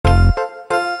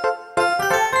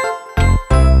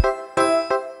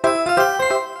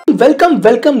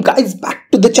welcome guys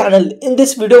back to the channel. In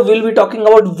this video we'll be talking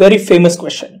about very famous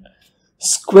question.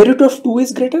 Square root of 2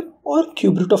 is greater or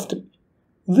cube root of 3?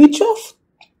 Which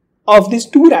of these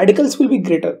two radicals will be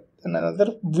greater than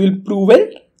another? We'll prove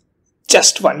in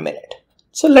just 1 minute.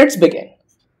 So let's begin.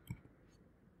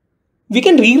 We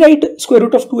can rewrite square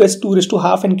root of 2 as 2 raised to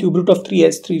half and cube root of 3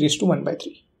 as 3 raised to 1 by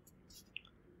 3.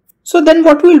 So then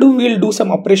what we'll do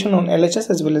some operation on LHS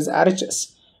as well as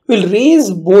RHS. We'll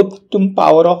raise both to the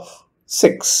power of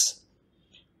 6.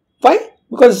 Why?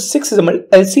 Because 6 is a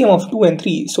LCM of 2 and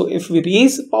 3. So if we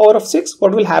raise power of 6,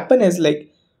 what will happen is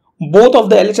like both of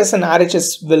the LHS and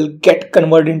RHS will get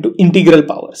converted into integral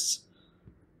powers.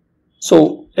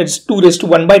 So it's 2 raised to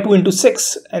 1 by 2 into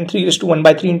 6 and 3 raised to 1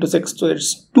 by 3 into 6. So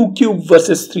it's 2 cube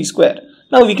versus 3 square.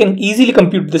 Now we can easily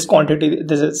compute this quantity.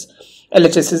 This is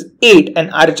LHS is 8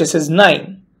 and RHS is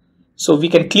 9. So we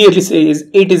can clearly say is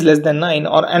 8 is less than 9,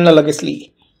 or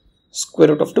analogously square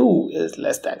root of 2 is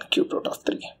less than cube root of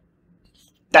 3.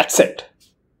 That's it.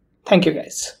 Thank you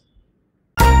guys.